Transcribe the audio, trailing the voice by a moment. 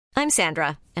I'm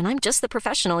Sandra, and I'm just the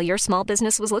professional your small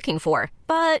business was looking for.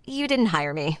 But you didn't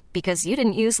hire me because you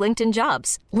didn't use LinkedIn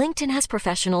Jobs. LinkedIn has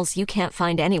professionals you can't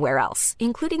find anywhere else,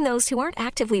 including those who aren't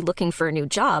actively looking for a new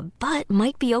job, but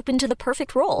might be open to the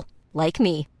perfect role, like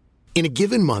me. In a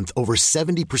given month, over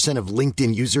 70% of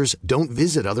LinkedIn users don't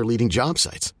visit other leading job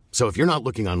sites. So if you're not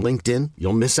looking on LinkedIn,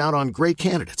 you'll miss out on great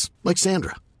candidates like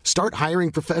Sandra. Start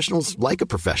hiring professionals like a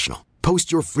professional.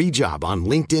 Post your free job on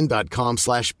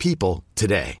linkedin.com/people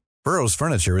today. Burrow's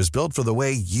furniture is built for the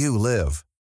way you live.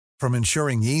 From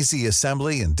ensuring easy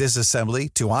assembly and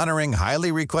disassembly to honoring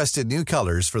highly requested new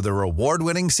colors for their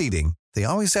award-winning seating, they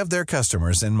always have their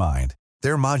customers in mind.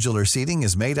 Their modular seating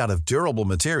is made out of durable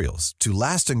materials to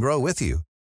last and grow with you.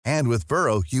 And with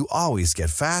Burrow, you always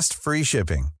get fast, free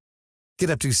shipping.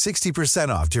 Get up to 60%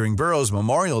 off during Burrow's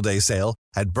Memorial Day sale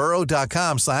at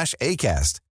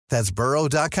burrow.com/ACAST. That's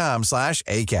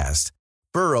burrow.com/ACAST.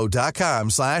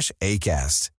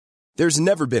 burrow.com/ACAST. There's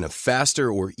never been a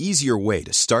faster or easier way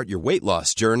to start your weight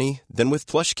loss journey than with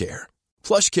PlushCare.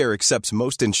 PlushCare accepts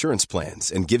most insurance plans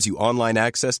and gives you online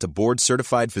access to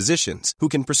board-certified physicians who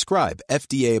can prescribe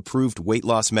FDA-approved weight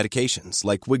loss medications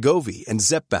like Wegovy and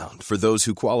Zepbound for those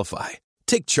who qualify.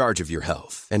 Take charge of your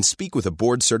health and speak with a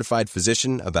board-certified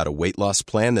physician about a weight loss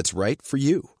plan that's right for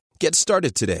you. Get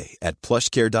started today at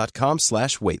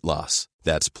plushcare.com/weight loss.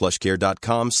 That's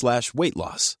plushcare.com/weight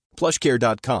loss.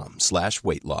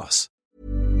 plushcare.com/weight loss.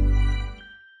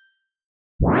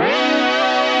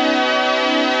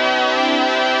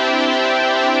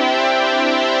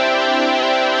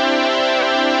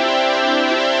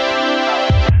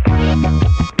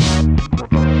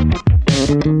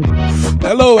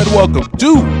 Hello and welcome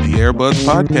to the Airbuds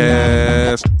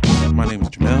Podcast. My name is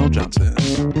Jamel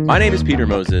Johnson. My name is Peter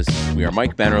Moses. We are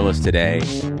Mike Bennerless today.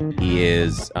 He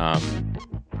is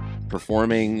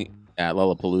performing at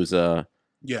Lollapalooza.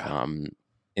 Yeah.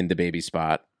 In the baby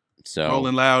spot. So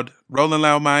Rolling Loud,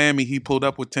 Miami. He pulled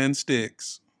up with 10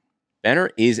 sticks. Benner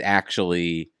is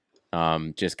actually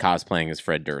just cosplaying as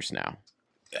Fred Durst now.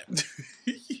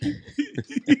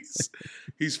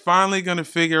 he's finally going to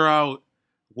figure out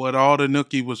what all the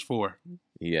nookie was for.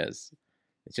 He is.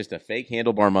 It's just a fake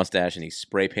handlebar mustache, and he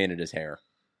spray painted his hair.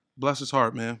 Bless his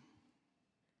heart, man.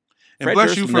 And Fred bless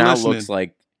Durst you for now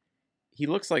listening. He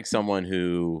looks like someone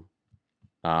who,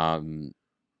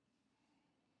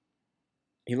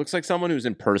 he looks like someone who's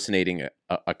impersonating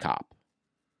a cop,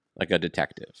 like a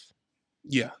detective.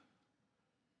 Yeah.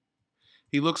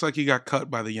 He looks like he got cut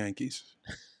by the Yankees.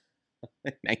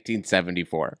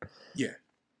 1974. Yeah.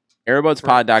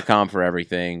 Airbudspod.com for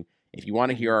everything. If you want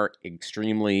to hear our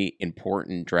extremely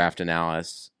important draft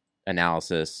analysis,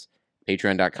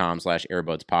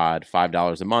 patreon.com/airbudspod,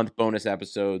 $5 a month, bonus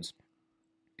episodes,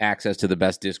 access to the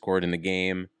best Discord in the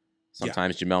game.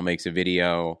 Sometimes Jamel makes a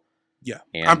video. Yeah.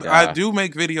 And, I do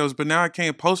make videos, but now I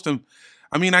can't post them.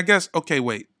 I mean, I guess, okay,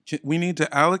 wait. We need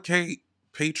to allocate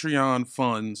Patreon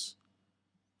funds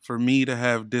for me to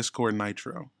have Discord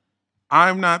Nitro.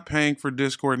 I'm not paying for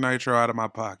Discord Nitro out of my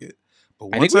pocket. But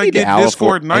once I get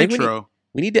Discord Nitro...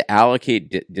 We need to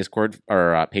allocate Discord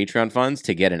or Patreon funds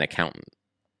to get an accountant.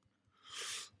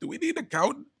 Do we need an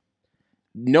accountant?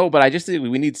 No, but I just think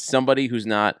we need somebody who's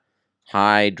not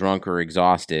high, drunk, or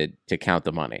exhausted to count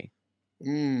the money.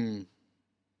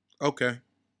 Okay.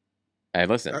 Hey,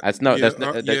 listen, that's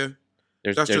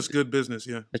just good business.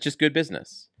 Yeah, that's just good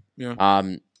business.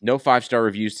 Yeah. No 5-star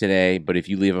reviews today, but if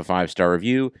you leave a 5-star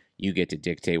review, you get to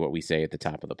dictate what we say at the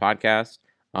top of the podcast.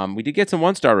 We did get some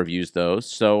 1-star reviews though,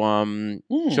 so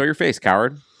show your face,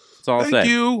 coward. That's all I'll say. Thank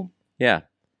you. Yeah,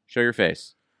 show your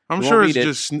face. I'm sure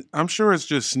it's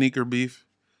just sneaker beef.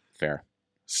 Fair.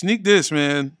 Sneak this,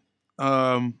 man.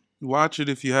 Watch it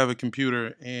if you have a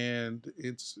computer, and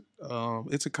it's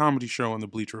a comedy show on the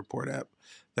Bleacher Report app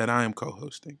that I am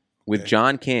co-hosting with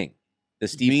John King, the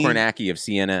Steve Kornacki of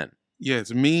CNN. Yeah,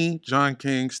 it's me, John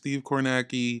King, Steve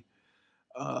Kornacki,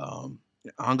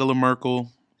 Angela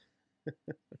Merkel,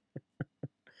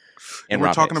 and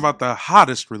we're talking about the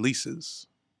hottest releases.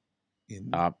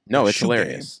 No, it's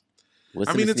hilarious.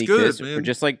 I mean, it's good, man. Or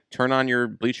just like turn on your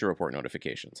Bleacher Report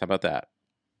notifications. How about that?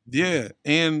 Yeah,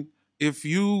 and if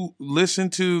you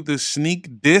listen to the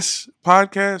Sneak Diss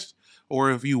podcast, or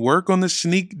if you work on the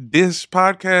Sneak Diss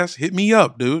podcast, hit me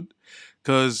up, dude.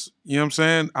 Because, you know what I'm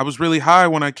saying? I was really high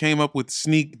when I came up with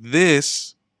Sneak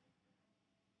This,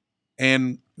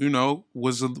 and, you know,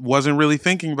 wasn't really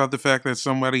thinking about the fact that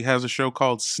somebody has a show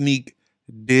called Sneak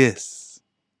Diss.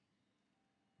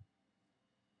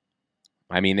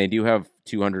 I mean, they do have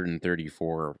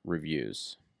 234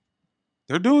 reviews.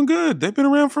 They're doing good. They've been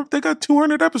around they got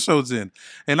 200 episodes in.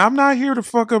 And I'm not here to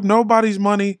fuck up nobody's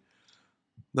money.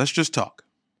 Let's just talk.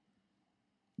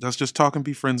 Let's just talk and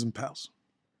be friends and pals.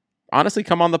 Honestly,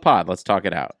 come on the pod. Let's talk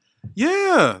it out.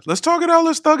 Yeah, let's talk it out.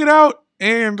 Let's thug it out.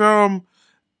 And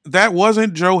that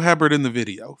wasn't Joe Hebert in the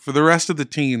video. For the rest of the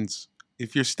teens,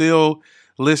 if you're still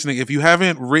listening, if you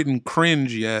haven't written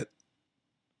cringe yet,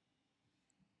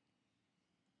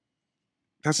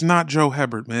 that's not Joe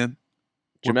Hebert, man.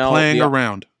 We're Jamel, playing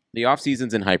around. The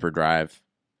offseason's in hyperdrive.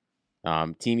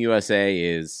 Team USA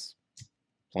is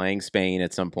playing Spain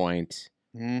at some point.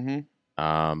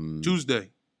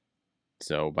 Tuesday.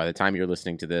 So by the time you're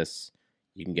listening to this,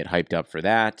 you can get hyped up for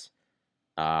that.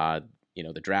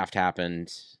 The draft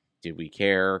happened. Did we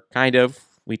care? Kind of.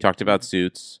 We talked about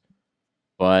suits.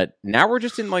 But now we're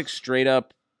just in like straight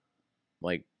up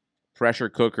like pressure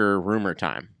cooker rumor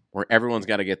time where everyone's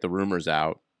got to get the rumors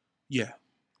out. Yeah.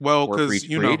 Well, because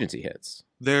free agency hits.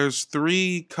 There's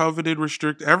 3 coveted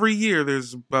every year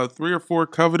there's about 3 or 4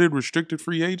 coveted restricted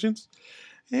free agents,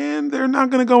 and they're not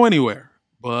going to go anywhere.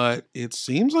 But it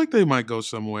seems like they might go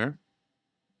somewhere.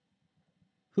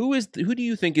 Who do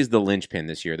you think is the linchpin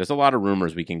this year? There's a lot of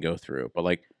rumors we can go through, but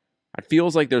like it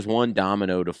feels like there's one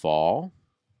domino to fall.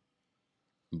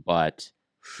 But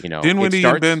Dinwiddie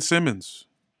and Ben Simmons.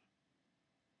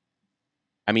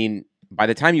 I mean, by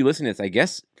the time you listen to this, I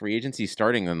guess free agency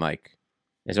starting and like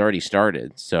has already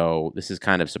started. So this is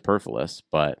kind of superfluous,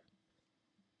 but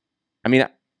I mean,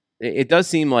 it does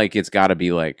seem like it's got to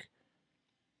be like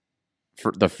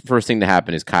the first thing to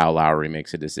happen is Kyle Lowry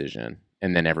makes a decision,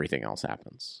 and then everything else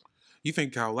happens. You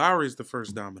think Kyle Lowry is the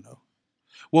first domino?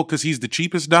 Well, because he's the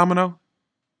cheapest domino,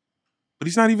 but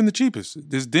he's not even the cheapest.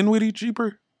 Is Dinwiddie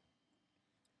cheaper?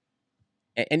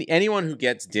 Anyone who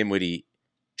gets Dinwiddie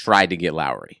tried to get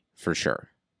Lowry for sure.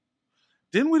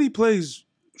 Dinwiddie plays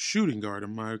shooting guard.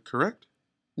 Am I correct?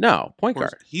 No, point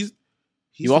guard. He's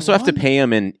you also have to pay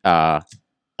him in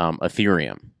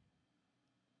Ethereum.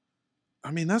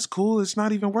 I mean, that's cool. It's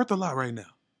not even worth a lot right now.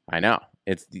 I know.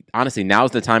 Honestly,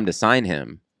 now's the time to sign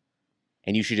him,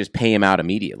 and you should just pay him out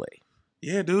immediately.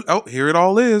 Yeah, dude. Oh, here it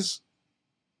all is.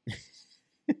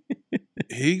 Here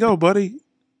you go, buddy.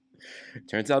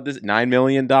 Turns out this $9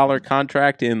 million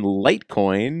contract in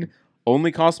Litecoin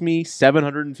only cost me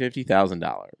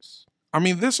 $750,000. I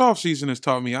mean, this offseason has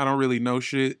taught me I don't really know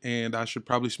shit, and I should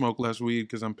probably smoke less weed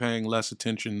because I'm paying less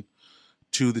attention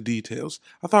to the details.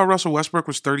 I thought Russell Westbrook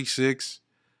was 36.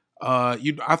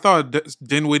 I thought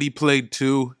Dinwiddie played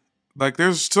 2. Like,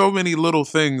 there's so many little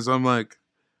things. I'm like,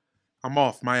 I'm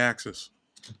off my axis.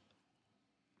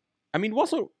 I mean,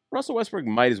 Russell Westbrook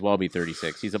might as well be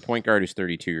 36. He's a point guard who's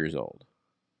 32 years old.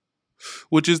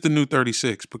 Which is the new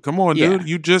 36. But come on, dude.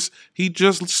 He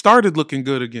just started looking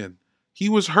good again. He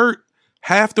was hurt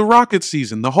half the Rockets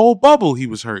season. The whole bubble, he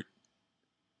was hurt.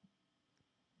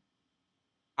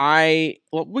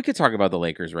 We could talk about the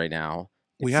Lakers right now.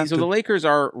 So the Lakers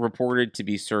are reported to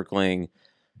be circling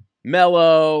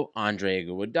Melo, Andre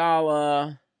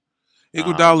Iguodala.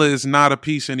 Iguodala is not a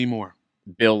piece anymore.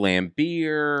 Bill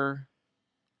Laimbeer.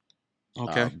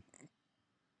 Okay.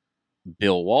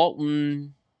 Bill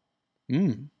Walton.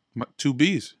 2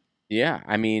 Bs. Yeah,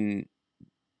 I mean,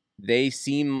 it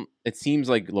seems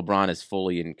like LeBron is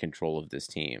fully in control of this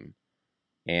team.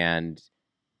 And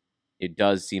it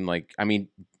does seem like, I mean,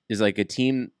 is like a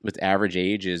team with average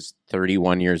age is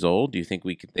 31 years old. Do you think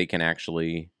they can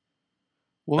actually?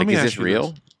 Well, let me ask you, is this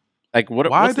real? This. Like,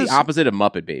 what's the opposite of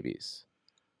Muppet Babies?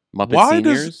 Muppet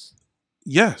Seniors?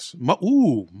 Yes.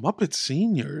 Muppet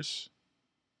Seniors.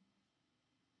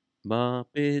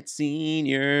 Muppet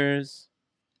Seniors.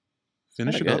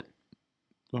 Finish it up.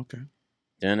 Okay.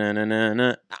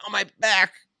 Da-na-na-na-na. Oh, my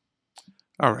back.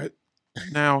 All right.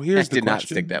 Now, here's the question. That did not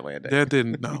stick that way. That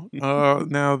didn't, no.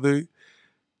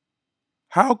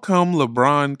 How come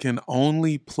LeBron can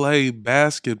only play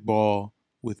basketball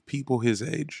with people his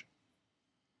age?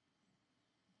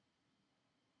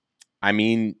 I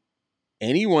mean,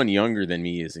 anyone younger than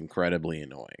me is incredibly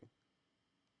annoying.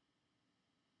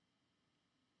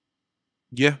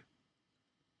 Yeah.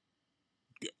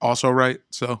 Also right.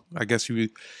 So I guess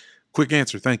quick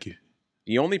answer. Thank you.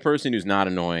 The only person who's not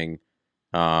annoying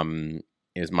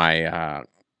is my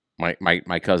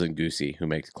cousin Goosey, who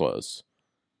makes clothes.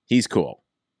 He's cool.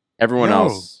 Everyone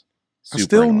else,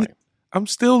 super annoying. I'm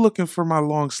still looking for my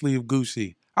long sleeve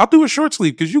Goosey. I'll do a short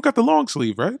sleeve because you got the long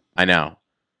sleeve, right? I know.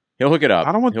 He'll hook it up.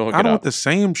 I don't want the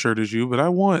same shirt as you, but I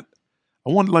want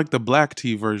like the black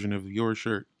tee version of your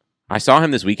shirt. I saw him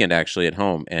this weekend actually at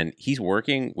home, and he's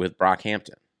working with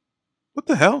Brockhampton. What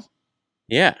the hell?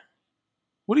 Yeah.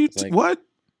 What are you? What?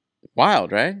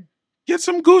 Wild, right? Get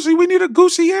some Goosey. We need a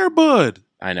Goosey Airbud.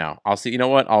 I know. I'll see. You know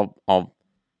what? I'll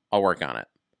work on it.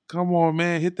 Come on,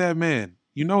 man. Hit that man.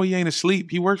 You know he ain't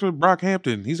asleep. He works with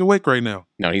Brockhampton. He's awake right now.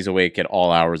 No, he's awake at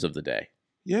all hours of the day.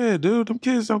 Yeah, dude. Them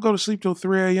kids don't go to sleep till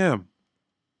 3 a.m.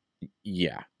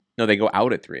 Yeah. No, they go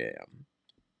out at 3 a.m.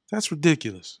 That's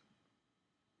ridiculous.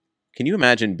 Can you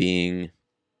imagine being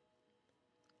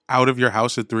out of your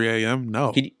house at 3 a.m.?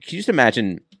 No. Can you just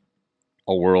imagine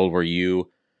a world where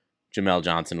Jamel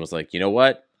Johnson was like, you know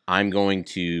what? I'm going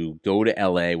to go to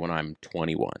LA when I'm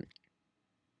 21.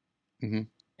 Mm-hmm.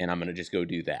 And I'm going to just go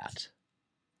do that.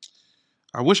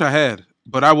 I wish I had,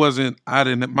 but I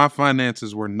didn't, my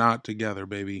finances were not together,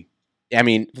 baby. I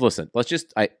mean, listen,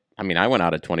 I went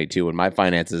out at 22 and my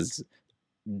finances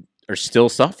are still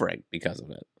suffering because of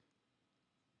it.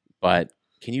 But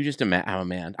can you just imagine? Oh,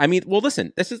 man. I mean, well,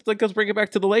 listen, this is like, let's bring it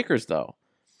back to the Lakers, though.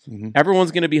 Mm-hmm.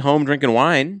 Everyone's going to be home drinking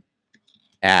wine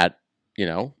at,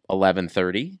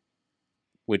 11:30,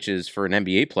 which is for an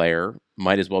NBA player,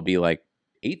 might as well be like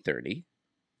 8:30.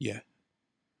 Yeah.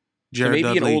 So maybe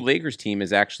Dudley, an old Lakers team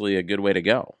is actually a good way to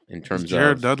go in terms of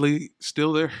Jared Dudley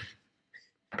still there?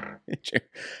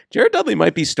 Jared Dudley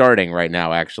might be starting right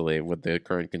now, actually, with the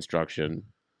current construction.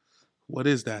 What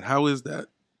is that? How is that?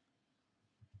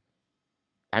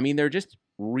 I mean, they're just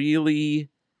really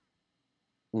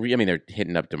they're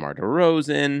hitting up DeMar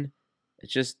DeRozan.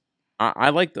 It's just,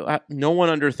 I like no one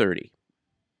under 30.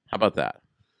 How about that?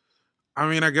 I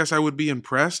mean, I guess I would be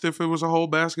impressed if it was a whole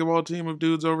basketball team of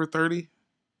dudes over 30.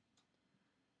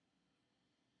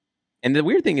 And the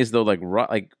weird thing is, though,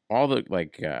 all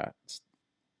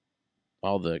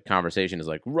the conversation is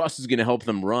like, Russ is going to help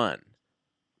them run.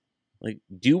 Like,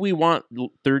 do we want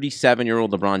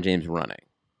 37-year-old LeBron James running?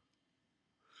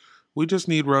 We just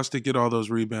need Russ to get all those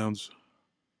rebounds.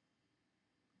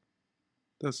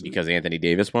 That's because Anthony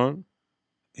Davis won't?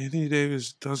 Anthony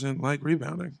Davis doesn't like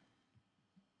rebounding.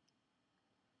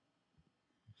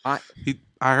 I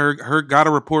got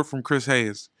a report from Chris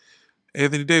Hayes.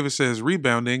 Anthony Davis says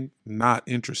rebounding, not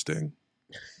interesting.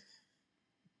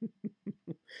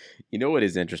 You know what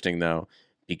is interesting, though?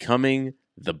 Becoming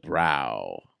the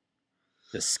brow.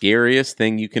 The scariest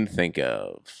thing you can think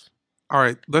of. All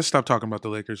right, let's stop talking about the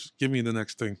Lakers. Give me the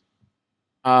next thing.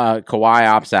 Kawhi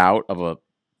opts out of a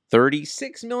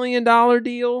 $36 million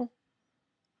deal.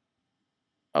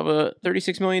 Of a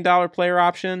 $36 million player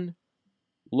option.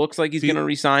 Looks like he's going to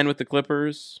re-sign with the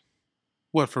Clippers.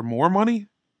 What, for more money?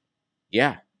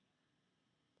 Yeah.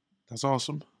 That's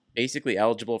awesome. Basically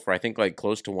eligible for, I think, like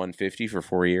close to 150 for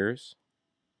 4 years.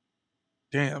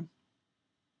 Damn.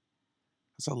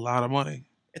 That's a lot of money.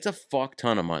 It's a fuck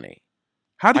ton of money.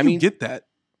 How do you get that?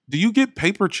 Do you get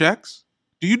paper checks?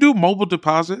 Do you do mobile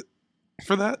deposit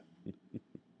for that?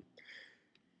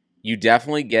 You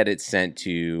definitely get it sent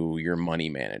to your money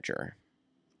manager.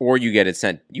 Or you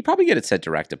probably get it sent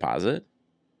direct deposit.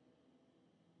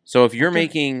 So if you're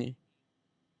making,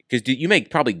 because you make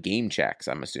probably game checks,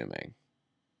 I'm assuming.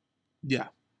 Yeah.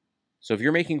 So if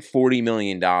you're making $40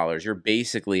 million, you're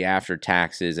basically, after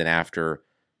taxes and after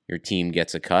your team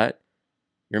gets a cut,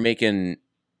 you're making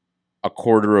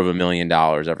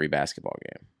 $250,000 every basketball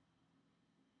game.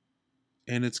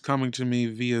 And it's coming to me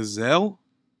via Zelle?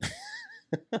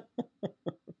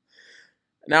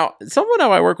 Now, someone who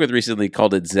I work with recently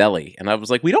called it Zelly, and I was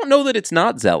like, we don't know that it's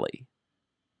not Zelly.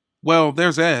 Well,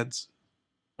 there's ads.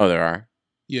 Oh, there are?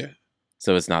 Yeah.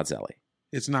 So it's not Zelly.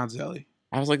 It's not Zelly.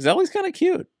 I was like, Zelly's kind of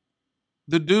cute.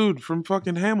 The dude from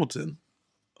fucking Hamilton.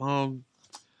 The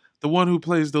one who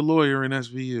plays the lawyer in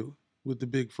SVU with the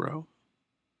big fro.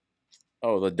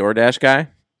 Oh, the DoorDash guy?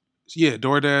 Yeah,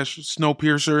 DoorDash,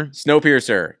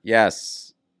 Snowpiercer,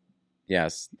 yes.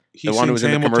 Yes. The one who was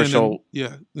in the commercial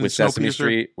with Sesame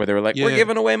Street where they were like, we're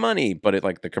giving away money, but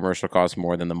the commercial cost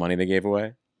more than the money they gave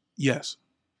away. Yes.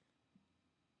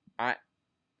 I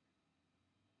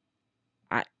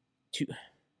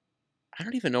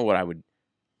don't even know what I would.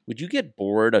 Would you get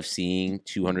bored of seeing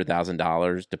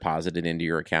 $200,000 deposited into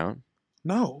your account?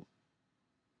 No.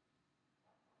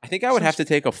 I think I would have to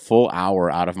take a full hour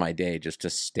out of my day just to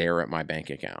stare at my bank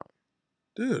account.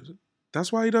 Dude,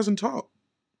 that's why he doesn't talk.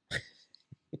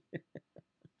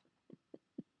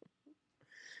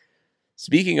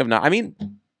 Speaking of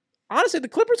honestly, the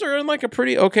Clippers are in like a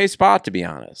pretty okay spot, to be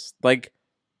honest. Like,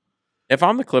 if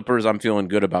I'm the Clippers, I'm feeling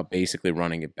good about basically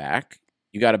running it back.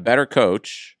 You got a better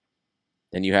coach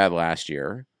than you had last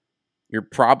year. You're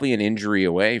probably an injury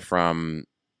away from,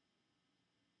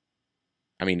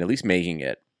 at least making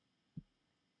it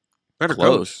better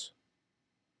close. Coach.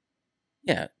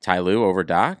 Yeah, Ty Lue over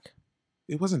Doc.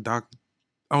 It wasn't Doc.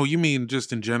 Oh, you mean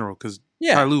just in general? Because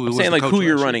yeah, Ty Lue I'm saying like who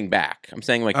you're running back. I'm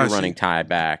saying like you're running Ty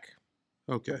back.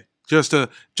 Okay, just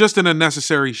an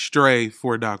unnecessary stray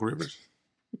for Doc Rivers.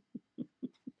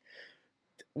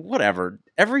 whatever.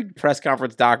 Every press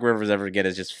conference Doc Rivers ever get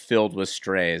is just filled with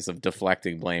strays of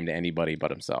deflecting blame to anybody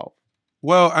but himself.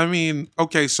 Well, I mean,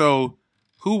 okay, so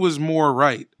who was more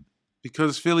right?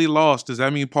 Because Philly lost, does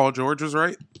that mean Paul George was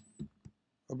right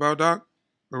about Doc?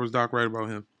 Or was Doc right about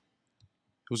him?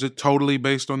 Was it totally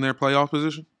based on their playoff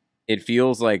position? It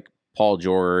feels like Paul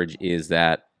George is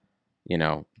that,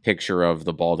 picture of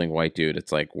the balding white dude.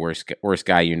 It's like worst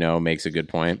guy makes a good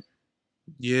point.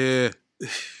 Yeah.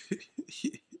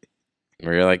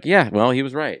 Where you're like, yeah, well, he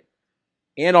was right.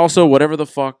 And also, whatever the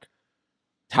fuck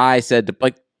Ty said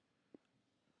to,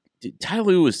 Ty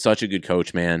Lue is such a good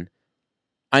coach, man.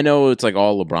 I know it's like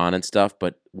all LeBron and stuff,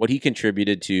 but what he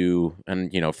contributed to,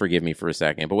 and forgive me for a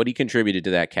second, but what he contributed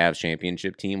to that Cavs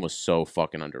championship team was so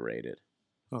fucking underrated.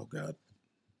 Oh, God.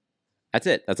 That's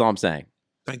it. That's all I'm saying.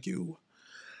 Thank you.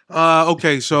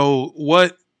 Okay, so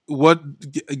what?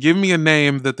 Give me a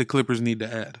name that the Clippers need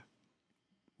to add.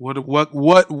 What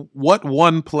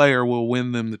one player will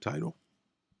win them the title?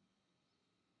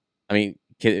 I mean,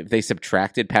 if they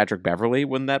subtracted Patrick Beverley,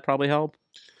 wouldn't that probably help?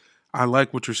 I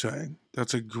like what you're saying.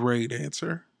 That's a great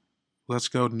answer. Let's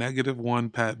go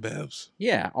 -1 Pat Bevs.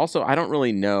 Yeah. Also, I don't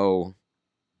really know,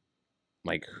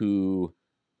 who,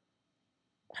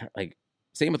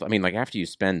 same with, after you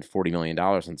spend $40 million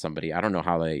on somebody, I don't know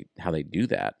how they do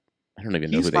that. I don't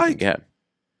even know who they can get.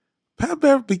 Pat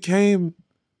Bev became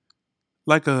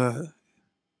like a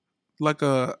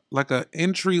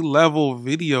entry level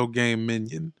video game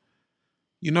minion.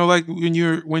 Like when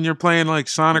you're playing like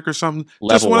Sonic or something.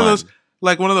 Just one of those,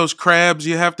 like one of those crabs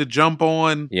you have to jump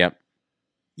on. Yep.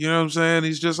 You know what I'm saying?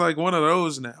 He's just like one of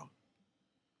those now.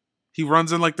 He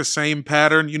runs in like the same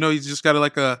pattern. He's just got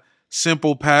like a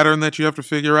simple pattern that you have to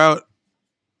figure out.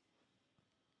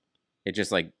 It's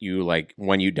just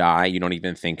when you die, you don't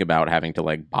even think about having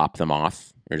to bop them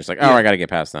off. You're just like, I got to get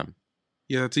past them.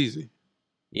 Yeah, that's easy.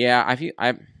 Yeah,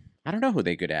 I don't know who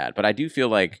they could add, but I do feel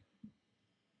like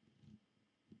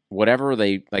whatever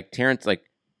they Terrence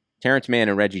Mann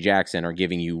and Reggie Jackson are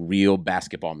giving you real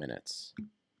basketball minutes.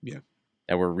 Yeah.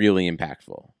 That were really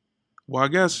impactful. Well, I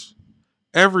guess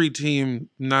every team,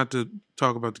 not to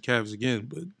talk about the Cavs again,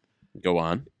 but go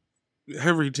on.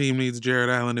 Every team needs Jared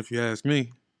Allen, if you ask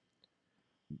me.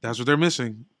 That's what they're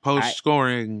missing. Post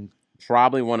scoring.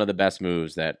 Probably one of the best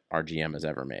moves that our GM has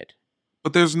ever made.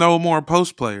 But there's no more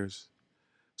post players.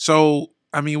 So,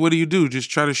 what do you do? Just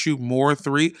try to shoot more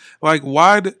three?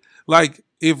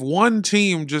 If one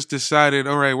team just decided,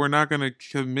 all right, we're not going to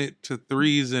commit to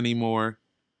threes anymore.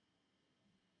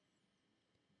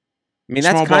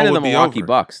 That's kind of the Milwaukee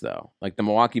Bucks, though. The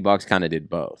Milwaukee Bucks kind of did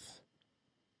both.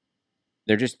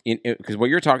 They're just, because what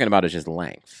you're talking about is just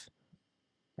length.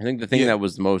 I think the thing that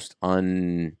was most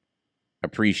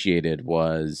unappreciated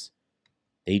was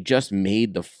they just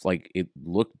made it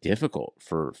look difficult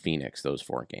for Phoenix those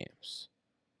 4 games.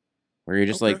 Where you're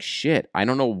just shit, I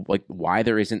don't know why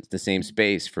there isn't the same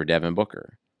space for Devin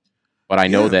Booker. But I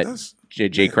know that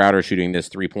Jay Crowder shooting this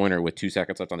 3-pointer with 2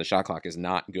 seconds left on the shot clock is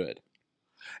not good.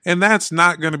 And that's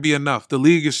not going to be enough. The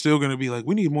league is still going to be like,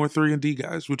 we need more 3-and-D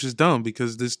guys, which is dumb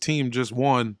because this team just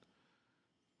won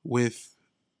with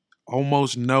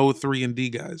almost no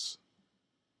 3-and-D guys.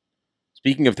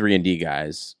 Speaking of 3-and-D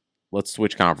guys, let's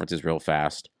switch conferences real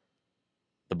fast.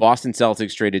 The Boston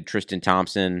Celtics traded Tristan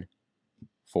Thompson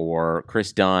for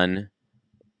Chris Dunn,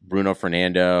 Bruno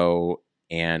Fernando,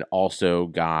 and also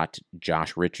got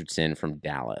Josh Richardson from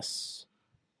Dallas.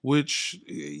 Which,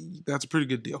 that's a pretty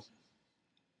good deal.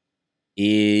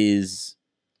 Is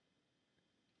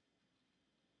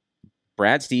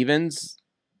Brad Stevens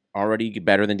already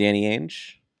better than Danny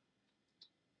Ainge?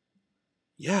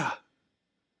 Yeah.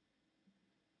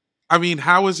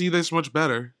 How is he this much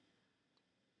better?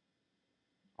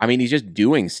 He's just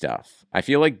doing stuff. I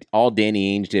feel like all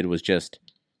Danny Ainge did was just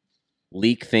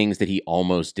leak things that he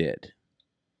almost did.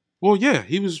 Well, yeah,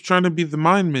 he was trying to be the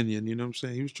mind minion, you know what I'm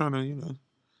saying? He was trying to,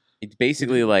 It's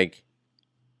basically like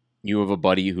you have a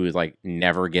buddy who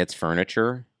never gets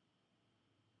furniture.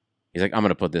 He's like, I'm going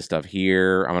to put this stuff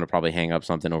here. I'm going to probably hang up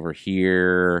something over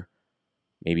here.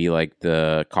 Maybe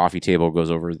the coffee table goes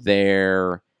over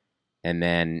there. And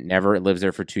then never, it lives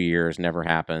there for 2 years, never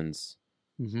happens.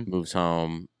 Mm-hmm. Moves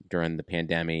home during the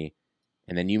pandemic.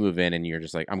 And then you move in and you're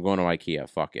just like, I'm going to IKEA,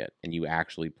 fuck it. And you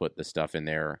actually put the stuff in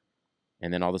there.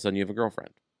 And then all of a sudden you have a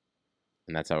girlfriend.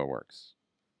 And that's how it works.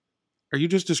 Are you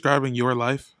just describing your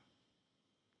life?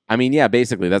 Yeah,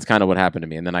 basically, that's kind of what happened to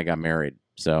me. And then I got married.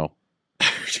 So.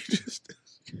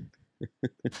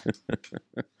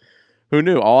 Who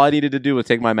knew? All I needed to do was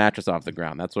take my mattress off the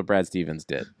ground. That's what Brad Stevens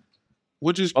did.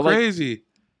 Which is crazy.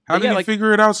 How did he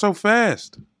figure it out so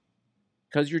fast?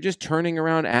 because you're just turning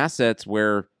around assets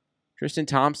where Tristan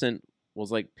Thompson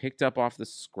was like picked up off the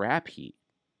scrap heap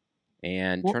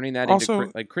and turning that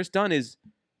into like Chris Dunn is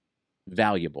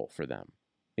valuable for them.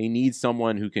 They need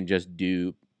someone who can just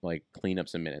do like clean up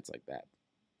some minutes like that.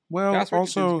 Well, Josh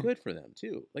also Richardson's good for them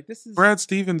too. Like this is Brad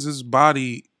Stevens'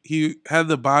 body. He had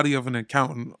the body of an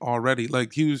accountant already.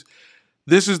 Like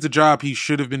this is the job he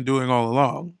should have been doing all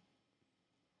along.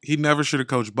 He never should have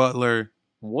coached Butler.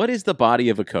 What is the body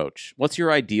of a coach? What's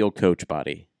your ideal coach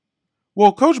body?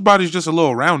 Well, coach body's just a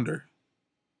little rounder.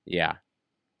 Yeah.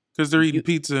 Because they're eating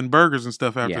pizza and burgers and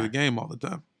stuff after the game all the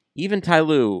time. Even Ty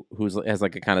Lue, has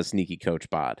like a kind of sneaky coach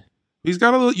bod. He's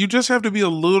got a little, you just have to be a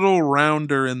little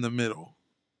rounder in the middle.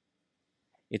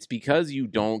 It's because you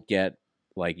don't get,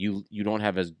 like, you don't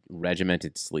have as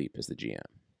regimented sleep as the GM.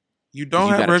 You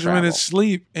don't have regimented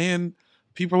sleep, and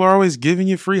people are always giving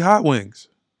you free hot wings.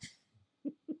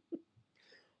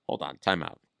 Hold on, time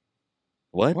out.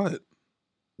 What?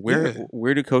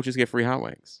 Where do coaches get free hot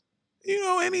wings?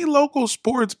 Any local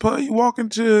sports pub, you walk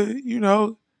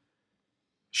into,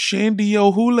 Shandy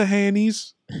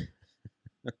O'Houlihan's,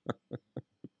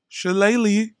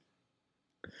 Shillelagh.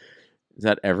 Is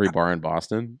that every bar in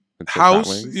Boston?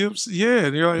 House, yeah.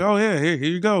 And you're like, oh yeah, here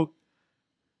you go.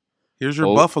 Here's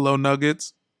your buffalo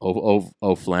nuggets.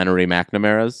 Flannery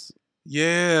McNamara's.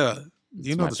 Yeah,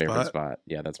 you know my the favorite spot.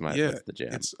 Yeah, that's the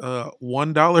jam. It's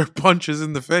 $1 punches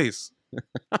in the face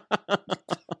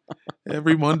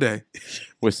every Monday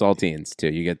with saltines too.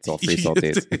 You get free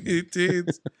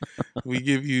saltines. We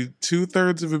give you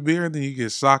 2/3 of a beer, and then you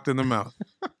get socked in the mouth.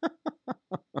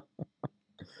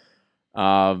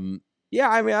 Yeah,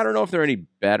 I mean, I don't know if they're any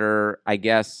better. I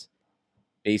guess,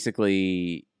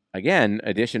 basically, again,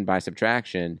 addition by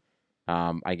subtraction.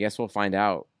 I guess we'll find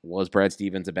out, was Brad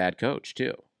Stevens a bad coach,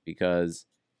 too? Because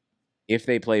if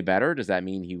they play better, does that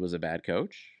mean he was a bad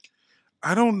coach?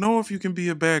 I don't know if you can be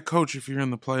a bad coach if you're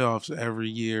in the playoffs every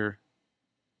year.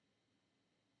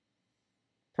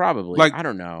 Probably. I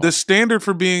don't know. The standard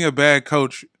for being a bad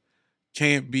coach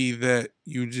can't be that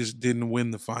you just didn't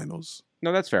win the finals.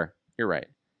 No, that's fair. You're right.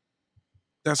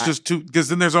 That's just too, because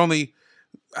then there's only,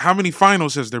 how many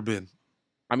finals has there been?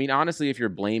 I mean, honestly, if you're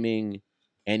blaming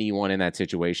anyone in that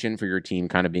situation for your team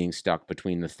kind of being stuck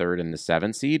between the 3rd and the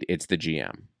 7th seed, it's the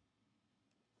GM.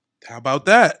 How about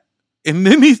that? And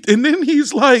then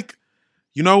he's like,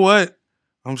 you know what?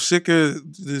 I'm sick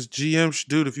of this GM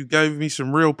dude. If you gave me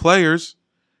some real players,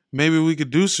 maybe we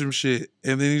could do some shit.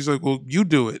 And then he's like, well, you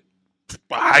do it.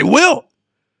 I will.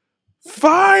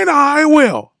 Fine, I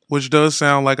will. Which does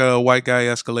sound like a white guy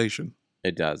escalation.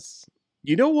 It does.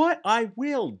 You know what? I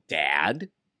will, Dad.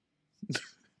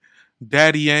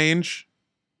 Daddy Ainge.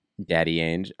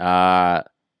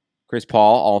 Chris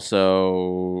Paul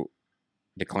also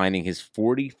declining his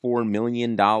 $44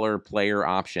 million player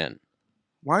option.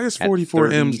 Why is 44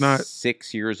 M's not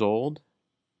 6 years old?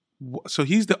 So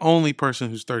he's the only person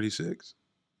who's 36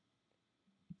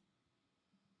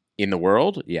 in the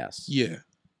world? Yes. Yeah.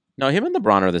 No, him and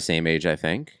LeBron are the same age, I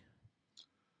think.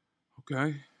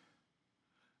 Okay.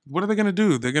 What are they going to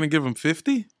do? They're going to give him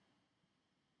 50?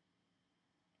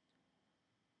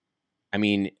 I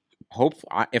mean,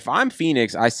 if I'm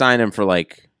Phoenix, I sign him for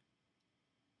like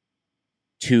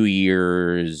 2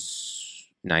 years,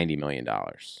 $90 million.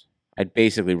 I'd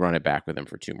basically run it back with him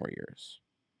for 2 more years.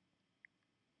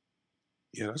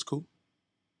 Yeah, that's cool.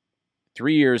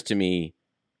 3 years to me,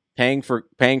 paying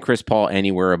Chris Paul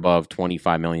anywhere above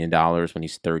 $25 million when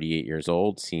he's 38 years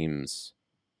old seems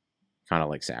kind of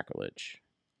like sacrilege.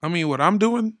 I mean, what I'm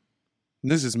doing,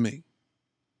 this is me.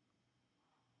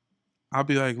 I'll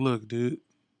be like, look, dude.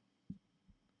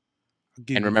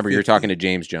 And remember, you're talking to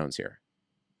James Jones here.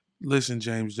 Listen,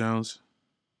 James Jones.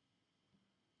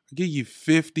 I'll give you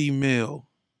 50 mil.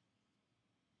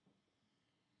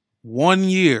 1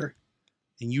 year.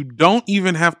 And you don't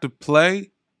even have to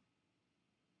play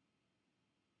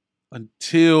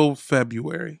until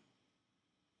February.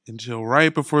 Until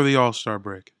right before the All-Star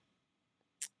break.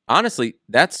 Honestly,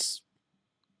 that's,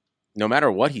 no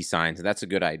matter what he signs, that's a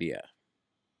good idea.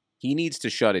 He needs to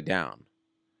shut it down.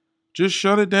 Just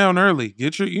shut it down early.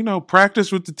 Get your,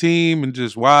 practice with the team and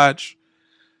just watch.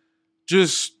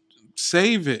 Just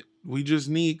save it.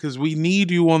 Because we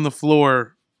need you on the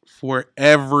floor for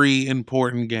every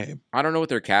important game. I don't know what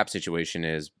their cap situation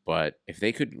is, but if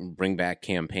they could bring back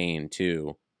Campaign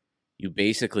too, you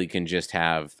basically can just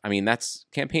have, I mean, that's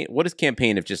Campaign. What is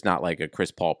Campaign if just not like a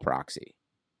Chris Paul proxy?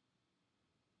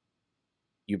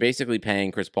 You're basically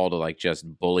paying Chris Paul to like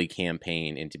just bully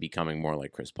Campaign into becoming more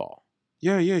like Chris Paul.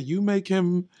 Yeah. You make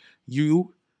him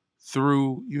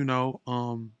through,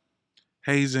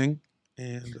 hazing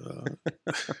and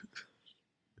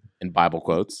And Bible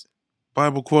quotes.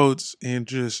 Bible quotes, and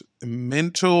just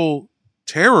mental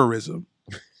terrorism.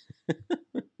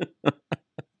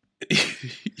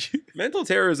 Mental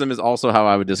terrorism is also how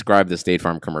I would describe the State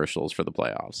Farm commercials for the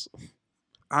playoffs.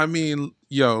 I mean,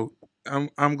 yo,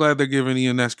 I'm glad they're giving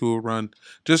Ionescu a run.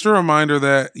 Just a reminder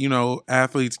that, you know,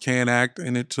 athletes can act,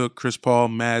 and it took Chris Paul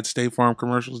mad State Farm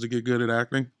commercials to get good at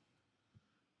acting.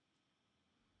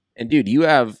 And dude, you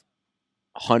have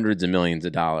hundreds of millions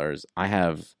of dollars. I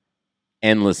have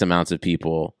endless amounts of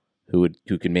people who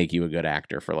can make you a good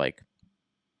actor for like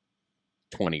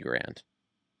 20 grand.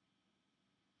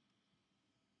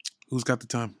 Who's got the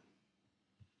time?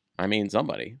 I mean,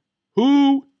 somebody.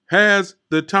 Who has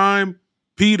the time?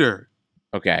 Peter.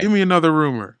 Okay. Give me another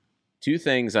rumor. Two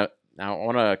things. I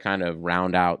want to kind of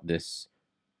round out this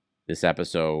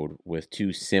episode with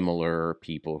two similar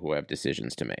people who have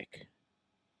decisions to make.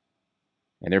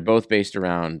 And they're both based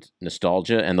around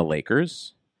nostalgia and the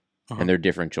Lakers, and they're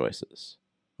different choices.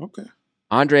 Okay.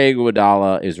 Andre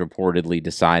Iguodala is reportedly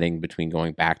deciding between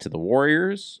going back to the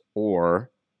Warriors or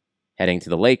heading to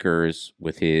the Lakers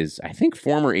with his, I think,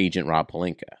 former agent, Rob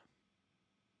Pelinka.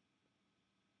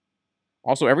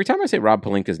 Also, every time I say Rob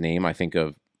Pelinka's name, I think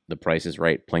of The Price is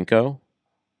Right, Plinko.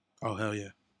 Oh, hell yeah.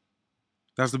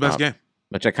 That's the best game.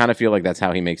 Which I kind of feel like that's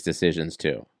how he makes decisions,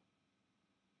 too.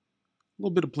 A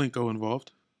little bit of Plinko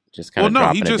involved. Just kind of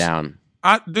dropping it down.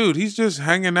 Dude, he's just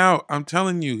hanging out. I'm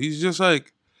telling you, he's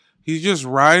just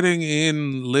riding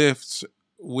in lifts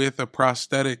with a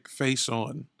prosthetic face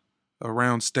on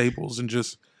around Staples and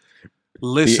just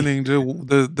listening to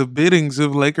the biddings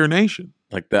of Laker Nation.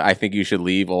 Like the I think you should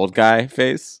leave old guy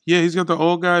face? Yeah, he's got the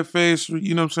old guy face,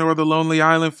 you know what I'm saying, or the Lonely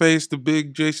Island face, the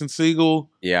big Jason Segel.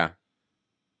 Yeah.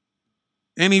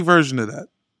 Any version of that.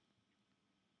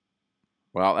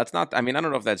 Well, that's not, I mean, I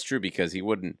don't know if that's true because he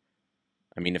wouldn't,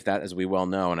 I mean, if that, as we well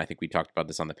know, and I think we talked about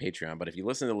this on the Patreon, but if you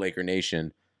listen to Laker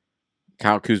Nation,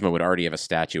 Kyle Kuzma would already have a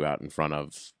statue out in front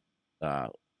of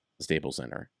the Staples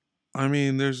Center. I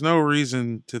mean, there's no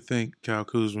reason to think Kyle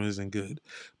Kuzma isn't good.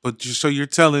 But just so you're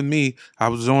telling me, I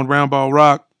was on Round Ball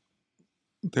Rock.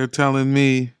 They're telling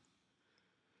me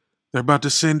they're about to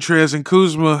send Trez and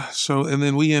Kuzma, and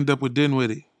then we end up with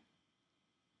Dinwiddie.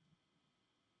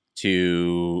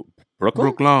 To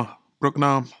Brooklyn?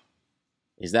 Brooklyn.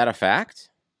 Is that a fact?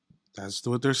 That's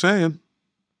what they're saying.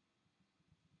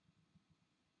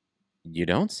 You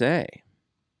don't say.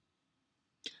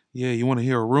 Yeah, you want to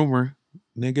hear a rumor,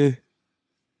 nigga?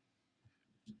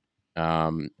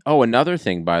 Another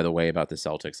thing, by the way, about the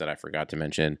Celtics that I forgot to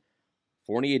mention.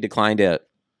 Fournier declined a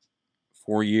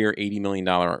 4-year, $80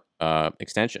 million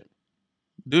extension.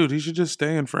 Dude, he should just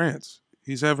stay in France.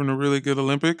 He's having a really good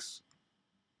Olympics.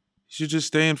 He should just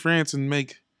stay in France and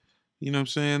make, you know what I'm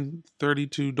saying,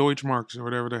 32 Deutschmarks or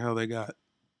whatever the hell they got.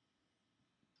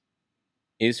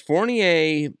 Is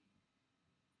Fournier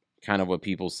kind of what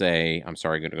people say, I'm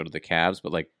sorry, going to go to the Cavs,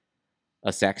 but like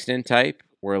a Sexton type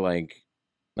where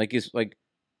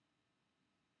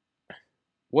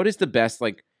what is the best,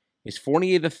 is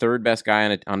Fournier the third best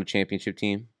guy on a championship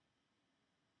team?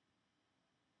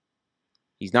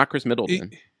 He's not Chris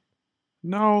Middleton.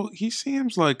 No, he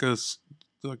seems like a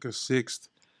sixth.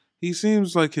 He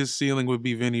seems like his ceiling would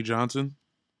be Vinnie Johnson.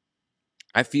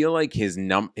 I feel like his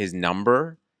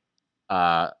number,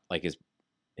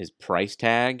 his price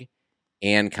tag,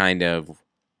 and kind of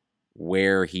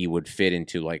where he would fit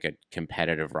into like a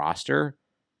competitive roster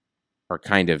are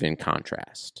kind of in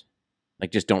contrast.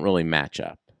 Like, just don't really match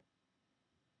up.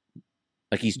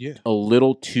 Like, he's a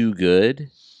little too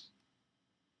good,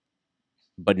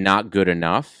 but not good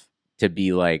enough to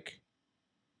be like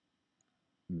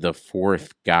the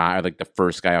fourth guy, or like the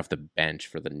first guy off the bench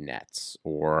for the Nets,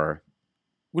 or...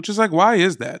 Which is like, why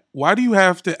is that? Why do you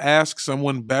have to ask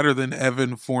someone better than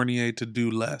Evan Fournier to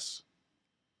do less?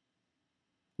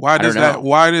 Why does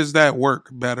that work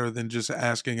better than just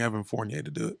asking Evan Fournier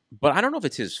to do it? But I don't know if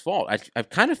it's his fault. I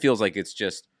kind of feels like it's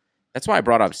just, that's why I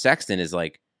brought up Sexton, is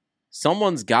like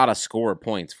someone's got to score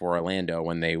points for Orlando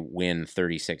when they win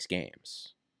 36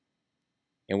 games.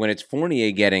 And when it's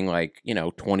Fournier getting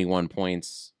 21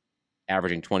 points,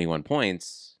 averaging 21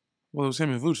 points. Well, it was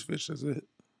him and Vucevic, that's it.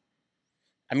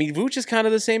 I mean, Vuce is kind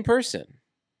of the same person.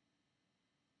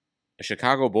 A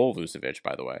Chicago Bull Vucevic,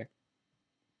 by the way.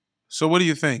 So what do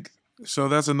you think? So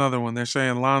that's another one. They're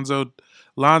saying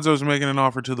Lonzo's making an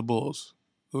offer to the Bulls.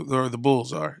 Or the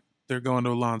Bulls are. They're going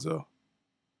to Lonzo.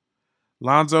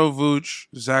 Lonzo, Vooch,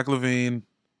 Zach LaVine.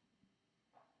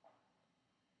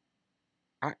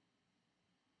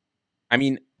 I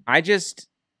mean, it's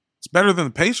better than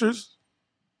the Pacers.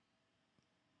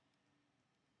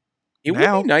 It would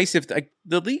be nice if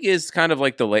the league is kind of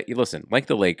like like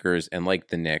the Lakers and like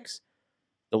the Knicks.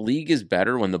 The league is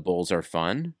better when the Bulls are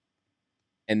fun,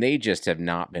 and they just have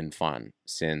not been fun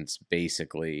since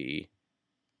basically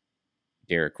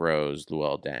Derrick Rose,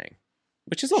 Luol Deng,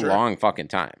 which is a long fucking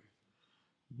time.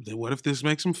 What if this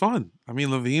makes them fun? I mean,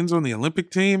 Levine's on the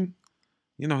Olympic team.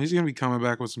 He's going to be coming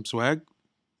back with some swag.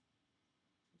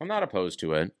 I'm not opposed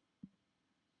to it.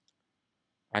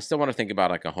 I still want to think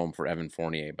about like a home for Evan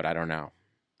Fournier, but I don't know.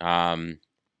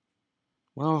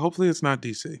 Well, hopefully it's not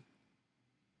DC.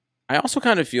 I also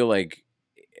kind of feel like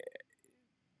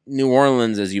New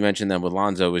Orleans, as you mentioned them with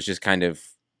Lonzo, was just kind of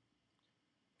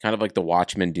like the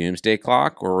Watchmen doomsday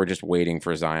clock, or we're just waiting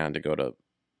for Zion to go to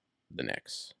the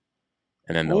Knicks.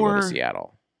 And then they'll go to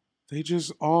Seattle. They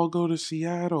just all go to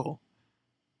Seattle.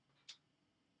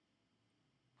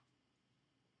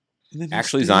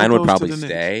 Actually, Zion would probably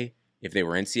stay if they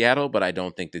were in Seattle, but I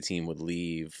don't think the team would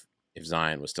leave if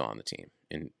Zion was still on the team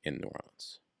in New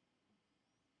Orleans.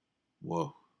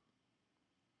 Whoa.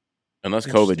 Unless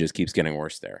COVID just keeps getting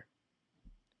worse there.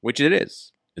 Which it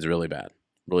is. It's really bad.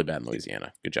 Really bad in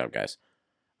Louisiana. Good job, guys.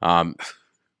 All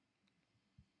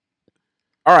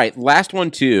right, last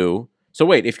one too. So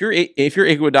wait, if you're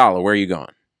Iguodala, where are you going?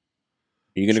 Are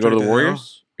you going to go to the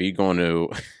Warriors? Or are you going to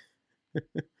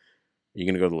Are you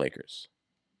going to go to the Lakers?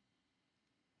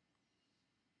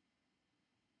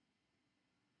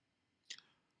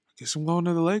 I guess I'm going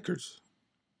to the Lakers.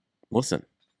 Listen,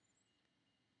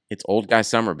 it's old guy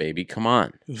summer, baby. Come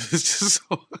on. It's just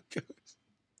so good.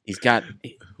 He's got.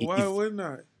 Why wouldn't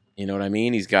I? You know what I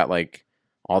mean? He's got like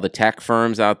all the tech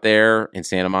firms out there in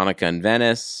Santa Monica and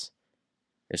Venice.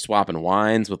 They're swapping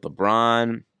wines with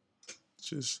LeBron.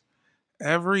 Just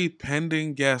every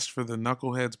pending guest for the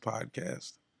Knuckleheads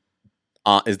podcast.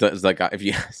 Is like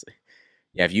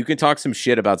if you can talk some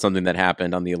shit about something that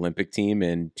happened on the Olympic team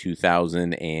in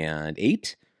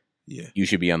 2008, you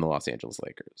should be on the Los Angeles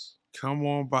Lakers. Come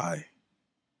on by.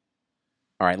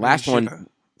 All right, last one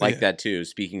that too.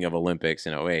 Speaking of Olympics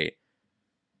in 2008,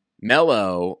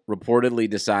 Melo reportedly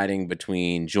deciding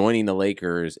between joining the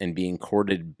Lakers and being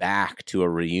courted back to a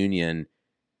reunion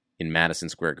in Madison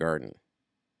Square Garden.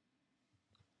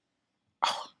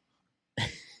 Oh.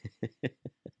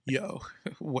 Yo,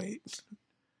 wait.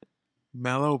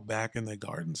 Melo back in the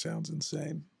Garden sounds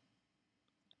insane.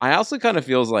 I also kind of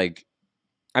feels like,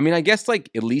 I mean, I guess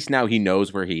like at least now he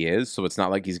knows where he is, so it's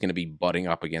not like he's going to be butting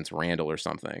up against Randall or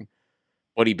something.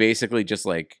 But he basically just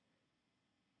like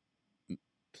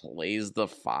plays the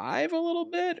 5 a little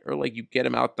bit, or like you get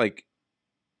him out like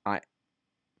I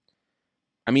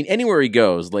mean anywhere he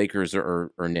goes, Lakers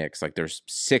or Knicks, like there's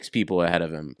 6 people ahead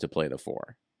of him to play the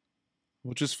 4.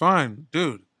 Which is fine,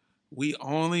 dude. We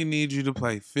only need you to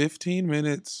play 15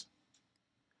 minutes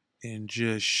and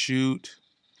just shoot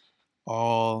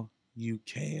all you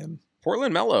can.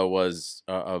 Portland Melo was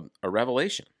a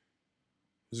revelation.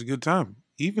 It was a good time,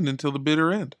 even until the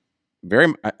bitter end.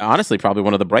 Very honestly, probably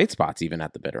one of the bright spots, even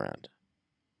at the bitter end.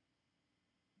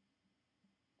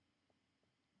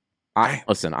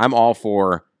 Listen, I'm all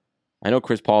for. I know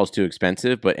Chris Paul is too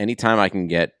expensive, but anytime I can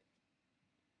get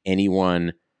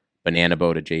anyone banana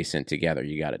boat adjacent together,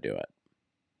 you got to do it.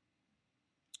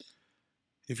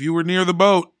 If you were near the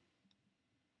boat,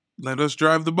 let us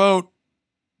drive the boat.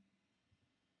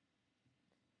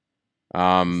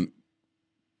 All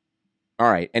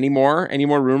right. Any more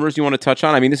rumors you want to touch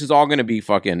on? I mean, this is all going to be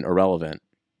fucking irrelevant.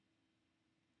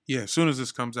 Yeah, as soon as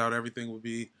this comes out, everything will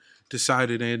be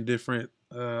decided and different.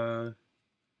 I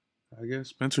guess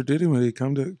Spencer Dinwiddie,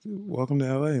 welcome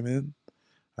to LA, man.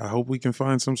 I hope we can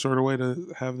find some sort of way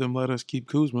to have them let us keep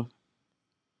Kuzma.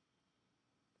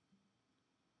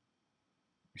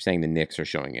 You're saying the Knicks are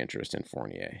showing interest in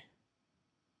Fournier.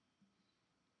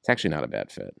 It's actually not a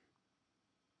bad fit.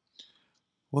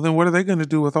 Well, then what are they going to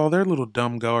do with all their little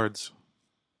dumb guards?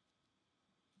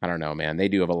 I don't know, man. They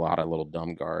do have a lot of little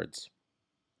dumb guards.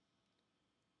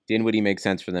 Dinwiddie makes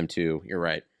sense for them, too. You're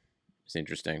right. It's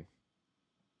interesting.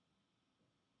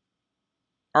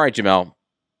 All right, Jamel.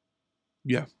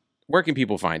 Yeah. Where can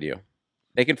people find you?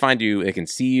 They can find you. They can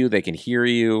see you. They can hear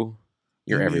you.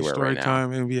 You're NBA everywhere right now.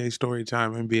 NBA story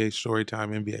time, NBA story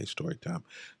time, NBA story time.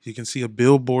 You can see a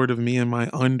billboard of me in my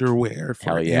underwear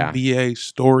for NBA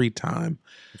story time.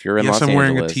 If you're in Los Angeles, I'm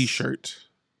wearing a T-shirt.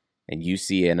 And you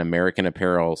see an American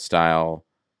Apparel style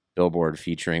billboard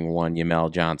featuring one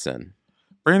Yamel Johnson.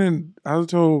 Brandon, I was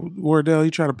told Wardell, he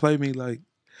tried to play me like,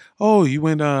 oh, you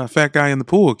went fat guy in the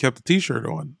pool, kept the T-shirt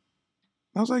on.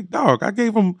 I was like, dog, I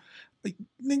gave him, like,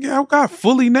 nigga, I got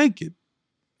fully naked.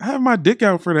 I have my dick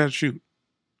out for that shoot.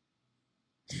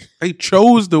 They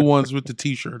chose the ones with the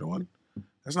T-shirt on.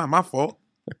 That's not my fault.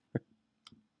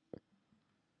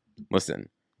 listen,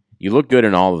 you look good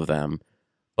in all of them,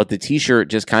 but the t-shirt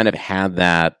just kind of had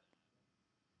that.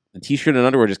 The t-shirt and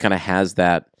underwear just kind of has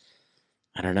that.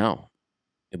 I don't know.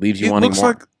 It leaves you wanting more.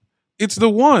 Like it's the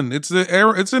one. It's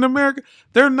It's in America.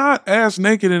 They're not ass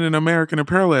naked in an American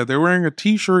Apparel ad. They're wearing a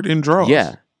t-shirt and drawers.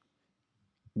 Yeah.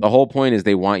 The whole point is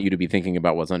they want you to be thinking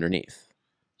about what's underneath.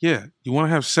 Yeah, you want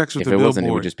to have sex with the billboard. If it wasn't,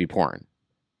 it would just be porn.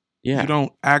 Yeah. You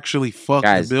don't actually fuck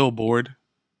Guys, the billboard.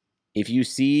 If you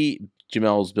see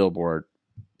Jamel's billboard,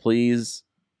 please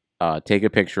take a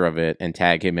picture of it and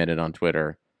tag him in it on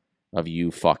Twitter of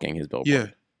you fucking his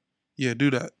billboard. Yeah,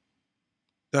 do that.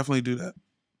 Definitely do that.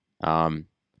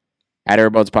 At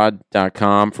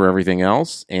airbudspod.com for everything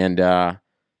else. And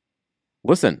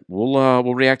listen,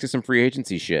 we'll react to some free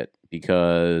agency shit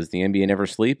because the NBA never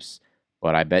sleeps,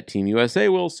 but I bet Team USA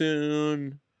will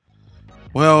soon.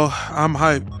 Well, I'm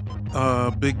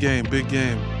hyped. Big game.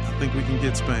 I think we can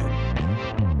get Spain.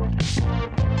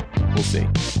 We'll see.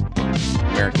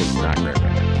 America's not great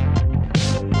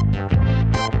right now.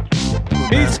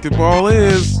 Basketball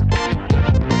is.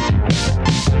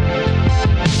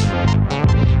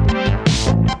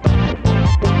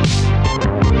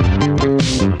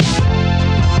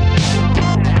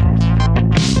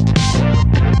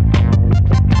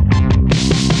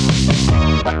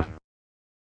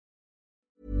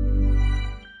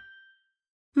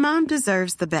 Mom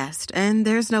deserves the best, and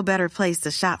there's no better place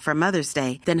to shop for Mother's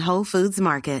Day than Whole Foods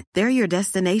Market. They're your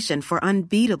destination for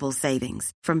unbeatable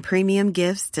savings, from premium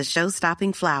gifts to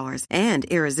show-stopping flowers and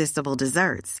irresistible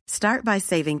desserts. Start by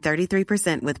saving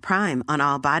 33% with Prime on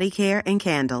all body care and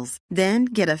candles. Then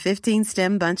get a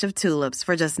 15-stem bunch of tulips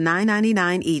for just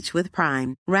 $9.99 each with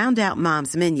Prime. Round out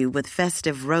Mom's menu with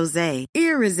festive rosé,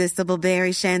 irresistible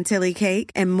berry chantilly cake,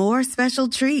 and more special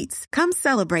treats. Come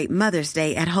celebrate Mother's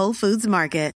Day at Whole Foods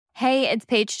Market. Hey, it's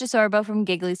Paige DeSorbo from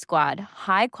Giggly Squad.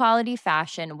 High quality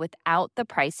fashion without the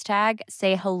price tag.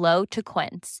 Say hello to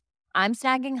Quince. I'm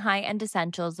snagging high-end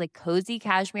essentials like cozy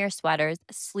cashmere sweaters,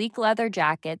 sleek leather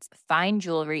jackets, fine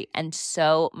jewelry, and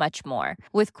so much more.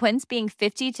 With Quince being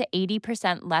 50 to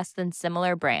 80% less than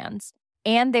similar brands.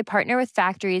 And they partner with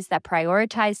factories that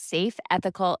prioritize safe,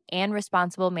 ethical, and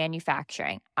responsible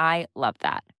manufacturing. I love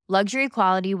that. Luxury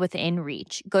quality within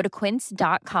reach. Go to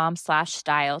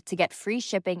quince.com/style to get free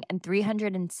shipping and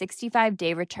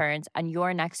 365-day returns on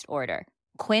your next order.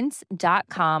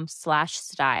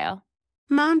 Quince.com/style.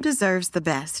 Mom deserves the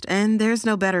best, and there's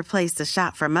no better place to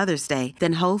shop for Mother's Day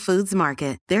than Whole Foods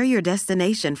Market. They're your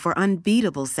destination for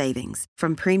unbeatable savings,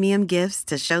 from premium gifts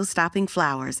to show-stopping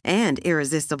flowers and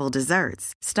irresistible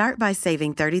desserts. Start by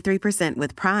saving 33%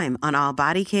 with Prime on all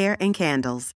body care and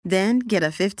candles. Then get a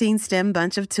 15-stem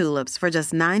bunch of tulips for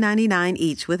just $9.99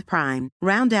 each with Prime.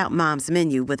 Round out Mom's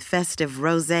menu with festive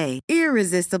rosé,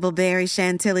 irresistible berry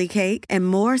chantilly cake, and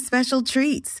more special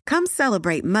treats. Come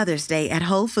celebrate Mother's Day at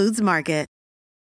Whole Foods Market.